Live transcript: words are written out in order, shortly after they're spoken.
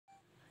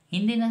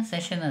ಹಿಂದಿನ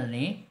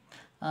ಸೆಷನಲ್ಲಿ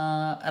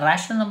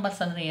rational numbers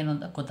ಅಂದರೆ ಏನು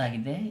ಅಂತ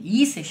ಗೊತ್ತಾಗಿದೆ. ಈ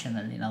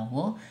ಸೆಷನಲ್ಲಿ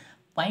ನಾವು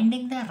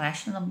finding the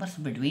rational numbers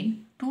between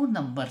two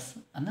numbers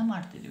ಅನ್ನು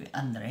ಮಾಡ್ತಿದ್ವಿ.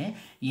 ಅಂದರೆ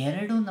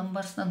ಎರಡು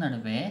ನಂಬರ್ಸ್ನ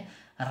ನಡುವೆ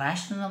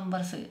ರ್ಯಾಷನಲ್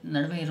ನಂಬರ್ಸ್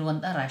ನಡುವೆ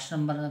ಇರುವಂಥ ರ್ಯಾಷನಲ್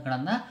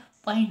ನಂಬರ್ಗಳನ್ನು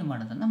ಫೈಂಡ್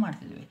ಮಾಡೋದನ್ನು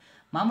ಮಾಡ್ತಿದ್ವಿ.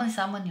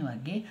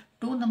 ಸಾಮಾನ್ಯವಾಗಿ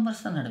ಟೂ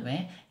ನಂಬರ್ಸ್ನ ನಡುವೆ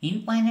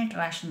ಇನ್ಫೈನೈಟ್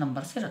ರ್ಯಾಷನಲ್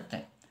ನಂಬರ್ಸ್ ಇರುತ್ತೆ.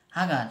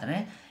 ಹಾಗಾದರೆ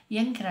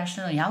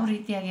ಯಾವ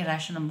ರೀತಿಯಾಗಿ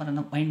ರ್ಯಾಷನಲ್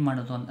ನಂಬರನ್ನು ಫೈಂಡ್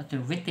ಮಾಡೋದು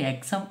ಅಂತ ವಿತ್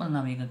ಎಕ್ಸಾಂಪಲ್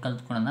ನಾವೀಗ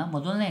ಕಲ್ತ್ಕೊಳ್ಳೋಣ.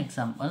 ಮೊದಲನೇ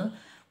example,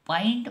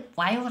 find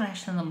 5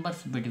 rational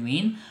numbers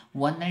between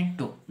 1 and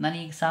 2.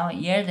 ನಾನೀಗ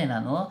ಹೇಳಿದೆ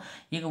ನಾನು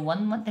ಈಗ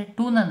 1 ಮತ್ತು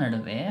 2ನ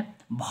ನಡುವೆ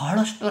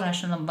ಬಹಳಷ್ಟು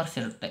ರ್ಯಾಷನಲ್ ನಂಬರ್ಸ್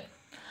ಇರುತ್ತೆ.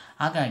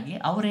 ಹಾಗಾಗಿ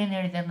ಅವ್ರೇನು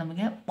ಹೇಳಿದ್ದಾರೆ,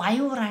 ನಮಗೆ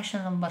 5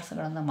 ರ್ಯಾಷನಲ್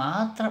ನಂಬರ್ಸ್ಗಳನ್ನು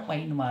ಮಾತ್ರ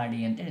ಫೈಂಡ್ ಮಾಡಿ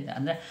ಅಂತ ಹೇಳಿದ್ದಾರೆ.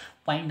 ಅಂದರೆ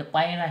ಫೈಂಡ್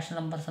 5 ರ್ಯಾಷನಲ್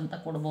ನಂಬರ್ಸ್ ಅಂತ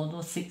ಕೊಡ್ಬೋದು,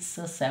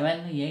 6,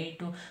 7,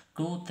 8,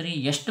 2, 3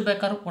 ಎಷ್ಟು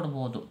ಬೇಕಾದ್ರೂ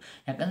ಕೊಡ್ಬೋದು.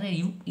 ಯಾಕಂದರೆ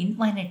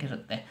ಇನ್ಫೈನೈಟ್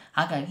ಇರುತ್ತೆ.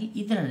 ಹಾಗಾಗಿ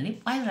ಇದರಲ್ಲಿ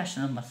 5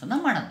 ರ್ಯಾಷನಲ್ ನಂಬರ್ಸನ್ನು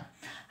ಮಾಡೋಣ.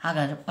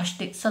 ಹಾಗಾದರೆ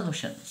ಫಸ್ಟಿಗೆ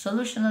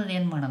ಸೊಲ್ಯೂಷನಲ್ಲಿ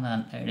ಏನು ಮಾಡೋಣ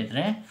ಅಂತ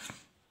ಹೇಳಿದರೆ,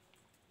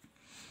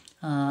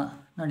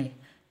 ನೋಡಿ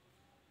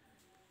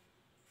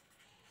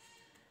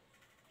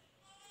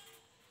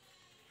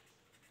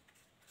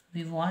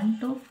we want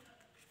to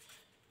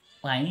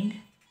find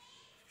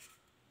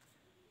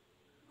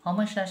how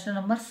much rational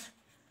numbers?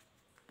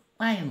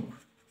 5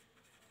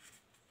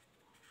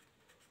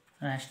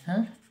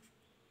 rational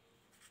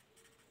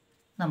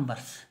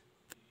numbers.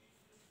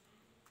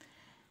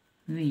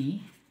 We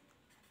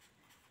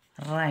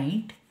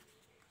write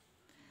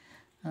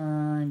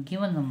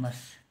given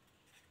numbers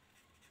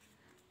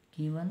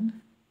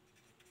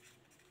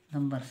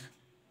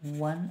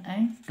 1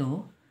 and 2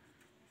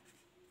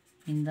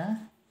 in the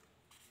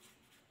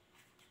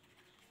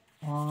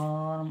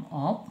form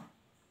of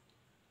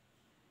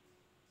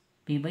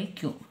p by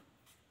q.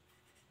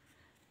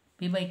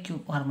 p by q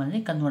ಫಾರ್ಮಲ್ಲಿ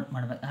ಕನ್ವರ್ಟ್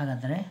ಮಾಡಬೇಕು.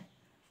 ಹಾಗಾದರೆ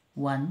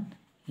 1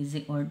 is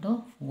equal to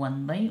 1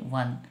 by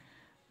 1.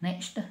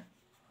 Next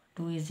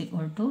 2 is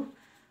equal to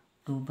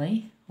 2 by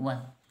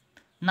 1.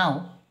 Now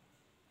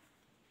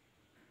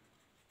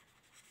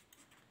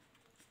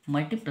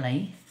multiply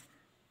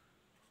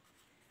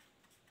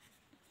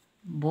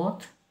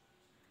both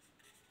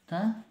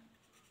the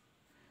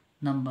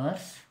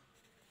numbers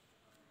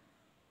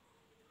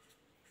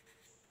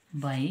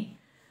by,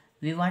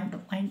 we want to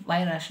find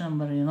 5 rational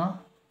number,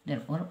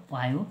 therefore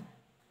 5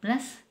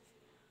 plus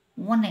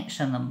 1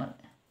 extra number,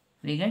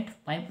 we get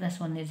 5 plus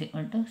 1 is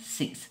equal to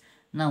 6.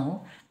 Now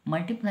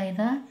multiply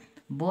the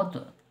both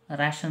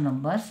rational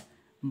numbers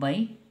by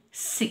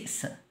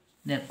 6,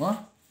 therefore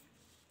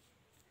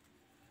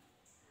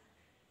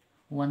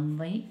 1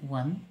 by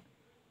 1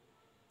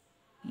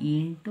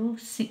 into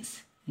 6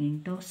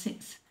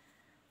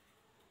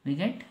 we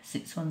get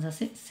 6 ones are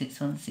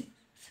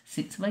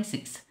 6 by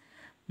 6.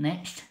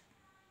 Next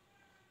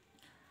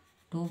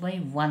 2 by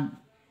 1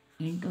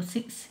 into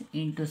 6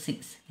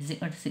 is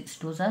equal to 6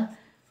 2s are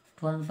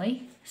 12 by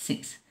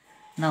 6.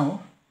 Now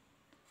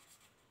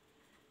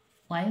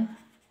 5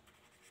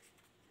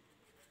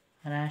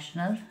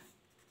 rational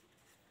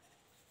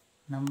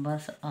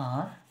numbers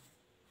are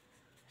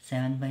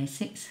 7 by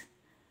 6.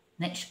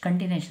 Next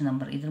continuation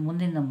number, idr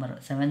mundin number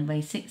 7 by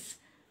 6.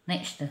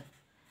 Next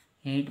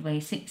 8 by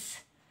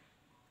 6,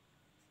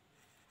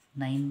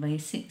 9 by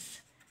 6,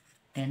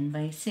 10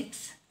 by 6,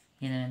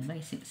 11 by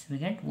 6. We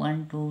get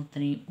 1 2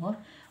 3 4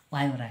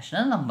 5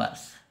 rational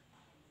numbers.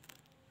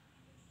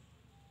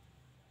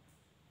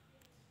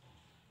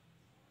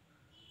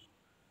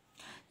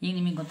 ಈಗ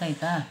ನಿಮಗೆ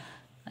ಗೊತ್ತಾಯ್ತಾ?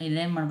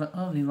 ಇಲ್ಲೇನು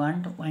ಮಾಡಬೇಕು, we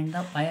want to find the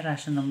 5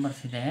 rational numbers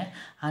ಇದೆ.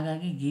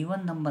 ಹಾಗಾಗಿ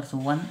given numbers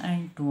 1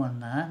 and 2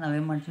 ಅನ್ನು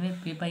ನಾವೇನು ಮಾಡ್ತೀವಿ,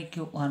 ಪಿ ಬೈ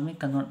ಕ್ಯೂ ಫಾರ್ಮಿಗೆ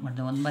ಕನ್ವರ್ಟ್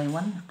ಮಾಡ್ತೀವಿ. 1 by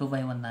 1 2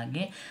 by 1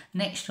 ಆಗಿ.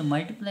 Next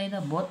multiply the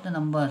both the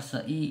numbers,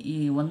 ಈ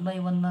 1 by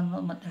 1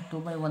 ಅನ್ನು ಮತ್ತು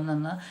 2 by 1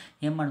 ಅನ್ನು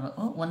ಏನು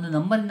ಮಾಡಬೇಕು, ಒಂದು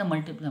ನಂಬರಿಂದ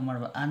ಮಲ್ಟಿಪ್ಲೈ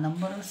ಮಾಡಬೇಕು. ಆ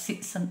ನಂಬರು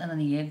 6 ಅಂತ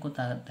ನನಗೆ ಹೇಗೆ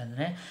ಗೊತ್ತಾಗುತ್ತೆ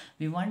ಅಂದರೆ,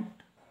 we want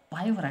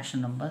 5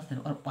 rational numbers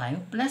 5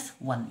 plus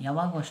 1.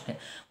 ಯಾವಾಗೂ ಅಷ್ಟೇ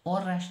 4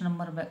 ರ್ಯಾಷನಲ್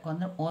ನಂಬರ್ ಬೇಕು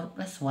ಅಂದರೆ 4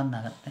 plus 1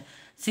 ಆಗುತ್ತೆ.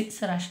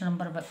 6 ರ್ಯಾಷನಲ್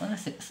ನಂಬರ್ ಬೇಕು ಅಂದರೆ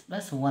 6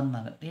 plus 1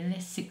 ಆಗುತ್ತೆ. ಇಲ್ಲಿ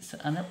 6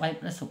 ಅಂದರೆ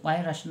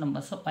 5 ರ್ಯಾಷನಲ್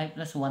ನಂಬರ್ಸು 5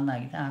 plus 1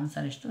 ಆಗಿದೆ.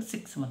 ಆನ್ಸರ್ ಎಷ್ಟು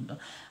 6 ಬಂತು.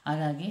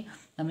 ಹಾಗಾಗಿ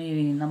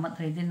ನಮ್ಮ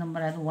ಹತ್ರ ಇದ್ದ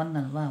ನಂಬರ್ ಯಾವುದು 1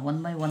 ಅಲ್ವಾ,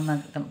 1 by 1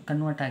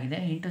 ಕನ್ವರ್ಟ್ ಆಗಿದೆ.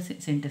 ಇಂಟು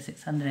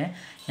 6 ಅಂದರೆ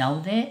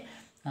ಯಾವುದೇ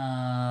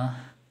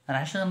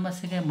ರ್ಯಾಷನಲ್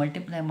ನಂಬರ್ಸಿಗೆ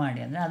ಮಲ್ಟಿಪ್ಲೈ ಮಾಡಿ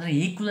ಅಂದರೆ ಅದರ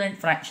ಈಕ್ವಲೆಂಟ್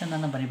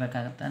ಫ್ರ್ಯಾಕ್ಷನನ್ನು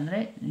ಬರೀಬೇಕಾಗುತ್ತೆ. ಅಂದರೆ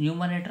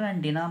ನ್ಯೂಮರೇಟರ್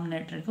ಆ್ಯಂಡ್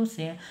ಡಿನಾಮಿನೇಟ್ರಿಗೂ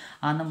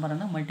ಆ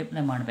ನಂಬರನ್ನು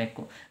ಮಲ್ಟಿಪ್ಲೈ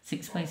ಮಾಡಬೇಕು.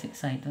 6 by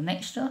 6 ಆಯಿತು.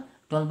 ನೆಕ್ಸ್ಟ್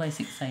 12 by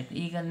 6 ಆಯಿತು.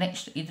 ಈಗ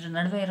ನೆಕ್ಸ್ಟ್ ಇದ್ರ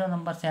ನಡುವೆ ಇರೋ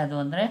ನಂಬರ್ಸ್ ಯಾವುದು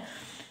ಅಂದರೆ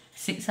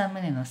 6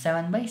 ಆದಮೇಲೆ ಏನು,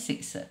 7 by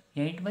 6,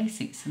 8 by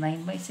 6,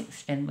 9 by 6,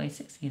 10 by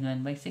 6,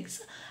 11 by 6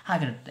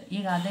 ಆಗಿರುತ್ತೆ.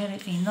 ಈಗ ಅದೇ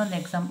ರೀತಿ ಇನ್ನೊಂದು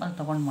ಎಕ್ಸಾಂಪಲ್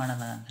ತೊಗೊಂಡು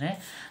ಮಾಡೋಣ ಅಂದರೆ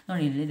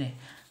ನೋಡಿ, ಇಲ್ಲಿದೆ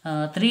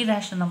 3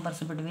 ರ್ಯಾಷನಲ್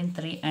ನಂಬರ್ಸ್ ಬಿಟ್ವೀನ್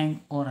 3 and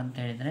 4 ಅಂತ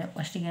ಹೇಳಿದರೆ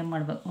ಫಸ್ಟಿಗೆ ಏನು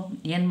ಮಾಡಬೇಕು,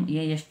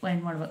 ಎಷ್ಟು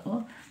ಫೈಂಡ್ ಮಾಡಬೇಕು,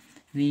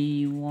 we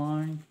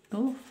want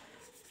to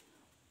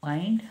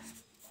find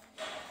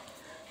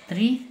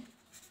 3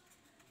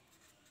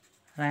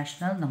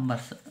 rational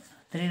numbers.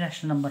 3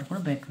 rational ನಂಬರ್ಗಳು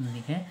ಬೇಕು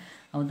ನನಗೆ,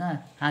 ಹೌದಾ?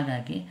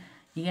 ಹಾಗಾಗಿ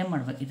ಈಗ ಏನು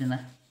ಮಾಡಬೇಕು, ಇದನ್ನು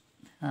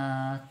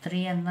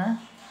 3ಅನ್ನು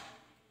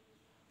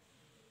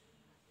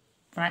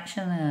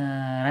ಫ್ರ್ಯಾಕ್ಷನ್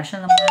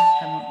ರ್ಯಾಷನಲ್ ನಂಬರ್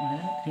ಕನ್ವರ್ಟ್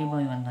ಮಾಡಿದರೆ 3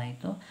 by 1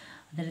 ಆಯಿತು.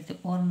 ಅದೇ ರೀತಿ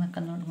ಓರ್ನ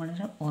ಕನ್ವರ್ಟ್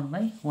ಮಾಡಿದರೆ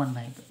 4/1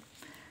 ಆಯಿತು.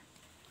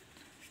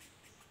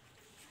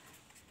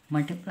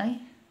 Multiply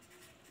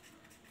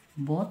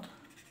both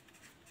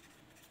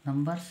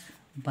numbers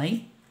by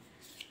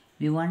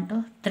we want to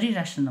 3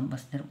 rational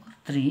numbers, therefore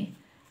 3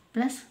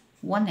 plus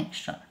 1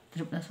 extra,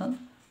 3 + 1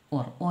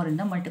 4,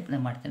 4ಇಂದ multiply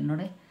ಮಾಡ್ತೀನಿ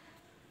ನೋಡಿ,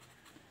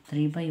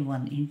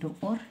 3/1 ಇಂಟು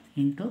 4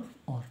 ಇಂಟು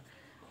 4.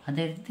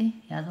 ಅದೇ ರೀತಿ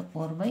ಯಾವುದು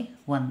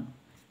 4/1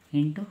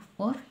 into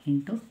 4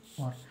 into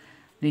 4,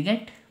 we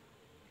get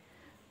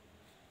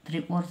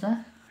 3 4s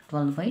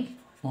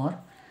 12/4,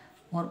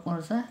 4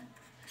 4s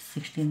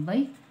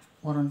 16/4,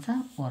 1s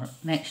 4.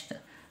 Next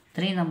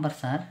 3 numbers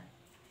are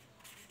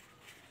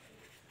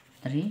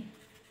 3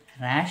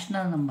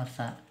 rational numbers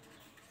are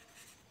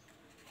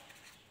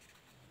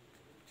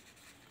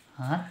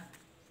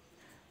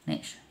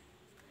next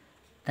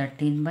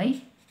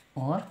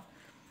 13/4,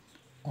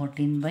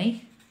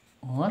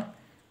 14/4,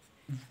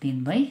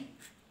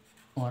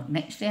 15/4.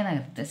 Next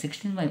ಏನಾಗಿರುತ್ತೆ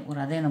 16/4,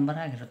 ಅದೇ number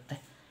ಆಗಿರುತ್ತೆ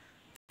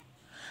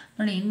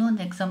ನೋಡಿ.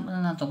 ಇನ್ನೊಂದು ಎಕ್ಸಾಂಪಲ್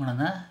ನಾವು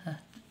ತೊಗೊಳೋಣ.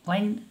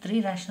 Find 3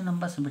 rational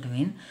numbers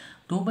between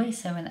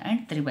 2/7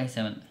 and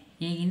 3/7.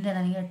 ಈಗ ಹಿಂದೆ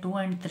ನನಗೆ 2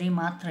 ಆ್ಯಂಡ್ 3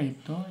 ಮಾತ್ರ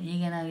ಇತ್ತು,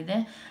 ಈಗೇನಾಗಿದೆ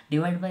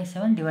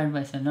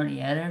 /7 ನೋಡಿ,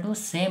 ಎರಡು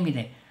ಸೇಮ್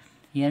ಇದೆ.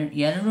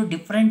 ಎರಡು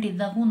ಡಿಫ್ರೆಂಟ್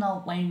ಇದ್ದಾಗೂ ನಾವು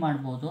ಫೈಂಡ್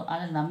ಮಾಡ್ಬೋದು.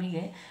 ಆದರೆ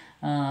ನಮಗೆ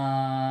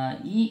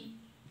ಈ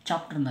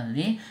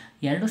ಚಾಪ್ಟರ್ನಲ್ಲಿ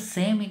ಎರಡು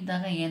ಸೇಮ್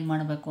ಇದ್ದಾಗ ಏನು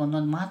ಮಾಡಬೇಕು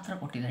ಅನ್ನೋದು ಮಾತ್ರ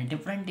ಕೊಟ್ಟಿದ್ದಾರೆ.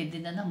 ಡಿಫ್ರೆಂಟ್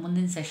ಇದ್ದಿದ್ದನ್ನು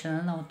ಮುಂದಿನ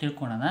ಸೆಷನಲ್ಲಿ ನಾವು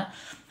ತಿಳ್ಕೊಳ್ಳೋಣ.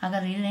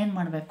 ಹಾಗಾದ್ರೆ ಇಲ್ಲೇನು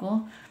ಮಾಡಬೇಕು,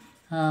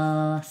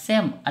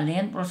 ಸೇಮ್ ಅಲ್ಲಿ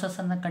ಏನು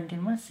ಪ್ರೊಸೆಸನ್ನು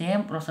ಕಂಟಿನ್ಯೂ ಮಾಡಿ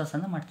ಸೇಮ್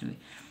ಪ್ರೊಸೆಸನ್ನು ಮಾಡ್ತೀವಿ.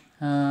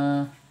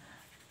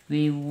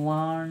 We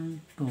want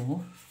to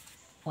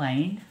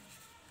find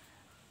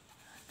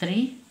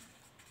 3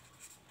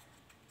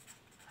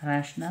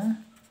 rational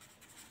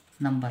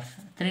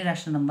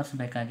numbers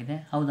ಬೇಕಾಗಿದೆ,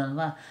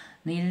 ಹೌದಲ್ವಾ?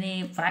 ಇಲ್ಲಿ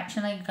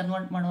ಫ್ರ್ಯಾಕ್ಷನಾಗಿ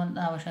ಕನ್ವರ್ಟ್ ಮಾಡುವಂಥ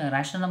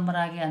ರ್ಯಾಷನಲ್ ನಂಬರ್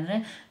ಆಗಿ ಅಂದರೆ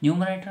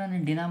ನ್ಯೂಮರೇಟರನ್ನು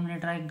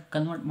ಡಿನಾಮಿನೇಟರಾಗಿ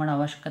ಕನ್ವರ್ಟ್ ಮಾಡೋ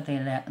ಅವಶ್ಯಕತೆ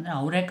ಇಲ್ಲ. ಅಂದರೆ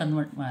ಅವರೇ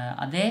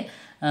ಅದೇ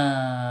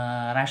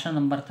ರ್ಯಾಷನಲ್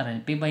ನಂಬರ್ ಥರ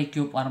P/Q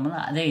ಫಾರ್ಮುಲಾ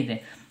ಅದೇ ಇದೆ.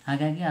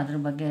 ಹಾಗಾಗಿ ಅದ್ರ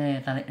ಬಗ್ಗೆ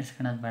ತಲೆ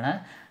ಇಡ್ಸ್ಕೊಳ್ಳೋದು ಬೇಡ.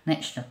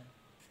 Next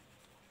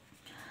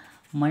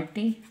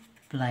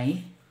multiply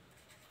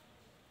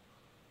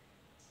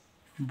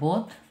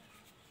both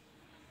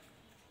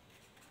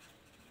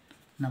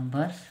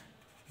numbers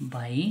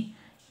by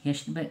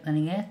ಎಷ್ಟು ಬೇಕು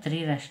ನನಗೆ 3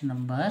 rational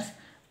numbers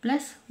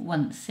plus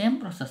 1, same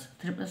process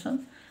 3 + 1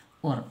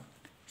 4.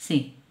 C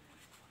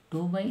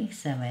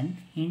 2/7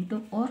 into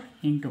 4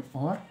 into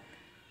 4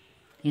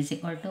 is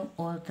equal to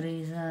 4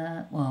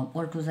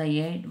 2s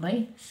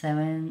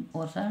 8/7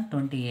 4s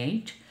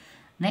 28.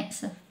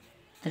 Next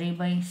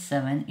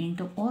 3/7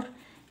 into 4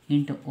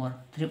 into 4,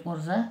 3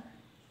 4s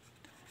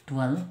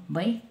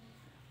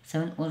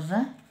 12/7 4s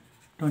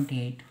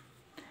 28.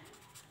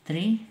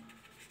 3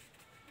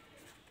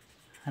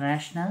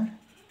 rational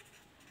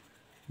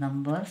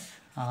numbers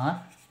are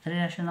 3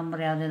 rational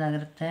number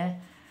ಯಾವುದಾಗಿರುತ್ತೆ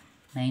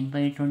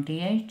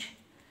 9/28,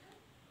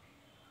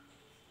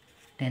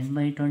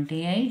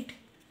 10/28,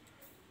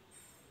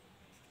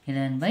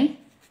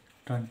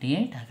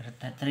 11/28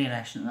 ಆಗಿರುತ್ತೆ 3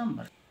 ರ್ಯಾಷನಲ್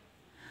ನಂಬರ್.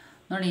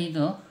 ನೋಡಿ,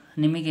 ಇದು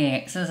ನಿಮಗೆ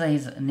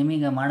ಎಕ್ಸಸೈಸ್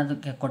ನಿಮಗೆ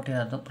ಮಾಡೋದಕ್ಕೆ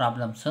ಕೊಟ್ಟಿರೋದು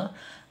ಪ್ರಾಬ್ಲಮ್ಸು.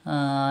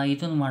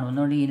 ಇದನ್ನು ಮಾಡ್ಬೋದು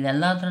ನೋಡಿ.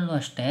 ಇಲ್ಲೆಲ್ಲದರಲ್ಲೂ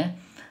ಅಷ್ಟೇ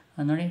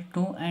ನೋಡಿ,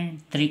 2 ಆ್ಯಂಡ್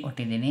 3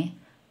 ಕೊಟ್ಟಿದ್ದೀನಿ,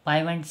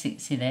 5 ಆ್ಯಂಡ್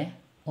 6 ಇದೆ,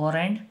 4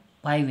 ಆ್ಯಂಡ್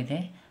 5 ಇದೆ,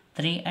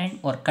 3 ಆ್ಯಂಡ್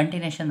 4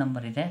 ಕಂಟಿನ್ಯೂಷನ್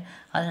ನಂಬರ್ ಇದೆ.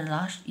 ಆದರೆ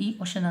ಲಾಸ್ಟ್ ಈ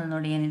ಕ್ವಶನಲ್ಲಿ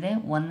ನೋಡಿ ಏನಿದೆ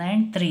 1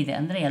 ಆ್ಯಂಡ್ 3 ಇದೆ,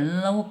 ಅಂದರೆ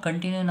ಎಲ್ಲವೂ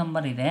ಕಂಟಿನ್ಯೂ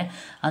ನಂಬರ್ ಇದೆ.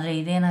 ಆದರೆ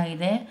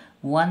ಇದೇನಾಗಿದೆ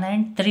 1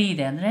 ಆ್ಯಂಡ್ 3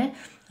 ಇದೆ, ಅಂದರೆ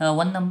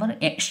 1 ನಂಬರ್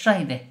ಎಕ್ಸ್ಟ್ರಾ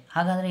ಇದೆ.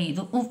 ಹಾಗಾದರೆ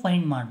ಇದಕ್ಕೂ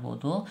ಫೈಂಡ್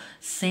ಮಾಡ್ಬೋದು,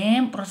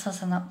 ಸೇಮ್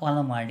ಪ್ರೊಸೆಸನ್ನು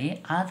ಫಾಲೋ ಮಾಡಿ.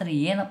 ಆದರೆ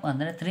ಏನಪ್ಪ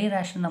ಅಂದರೆ 3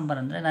 ರ್ಯಾಷನಲ್ ನಂಬರ್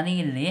ಅಂದರೆ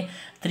ನನಗಿಲ್ಲಿ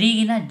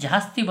 3ಗಿನ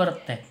ಜಾಸ್ತಿ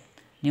ಬರುತ್ತೆ.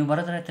 ನೀವು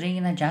ಬರೆದ್ರೆ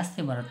 3ಗಿನ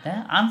ಜಾಸ್ತಿ ಬರುತ್ತೆ.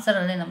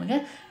 ಆನ್ಸರಲ್ಲಿ ನಮಗೆ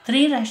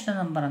 3 ರ್ಯಾಷನಲ್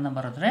ನಂಬರನ್ನು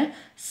ಬರೆದ್ರೆ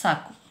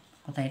ಸಾಕು,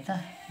 ಗೊತ್ತಾಯ್ತಾ?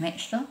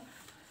 ನೆಕ್ಸ್ಟು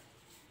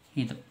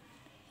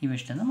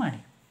ಇವಿಷ್ಟನ್ನು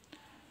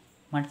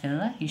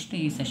ಮಾಡ್ತಿರಲ್ಲ, ಇಷ್ಟು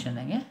ಈ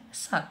ಸೆಷನ್ನಿಗೆ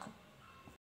ಸಾಕು.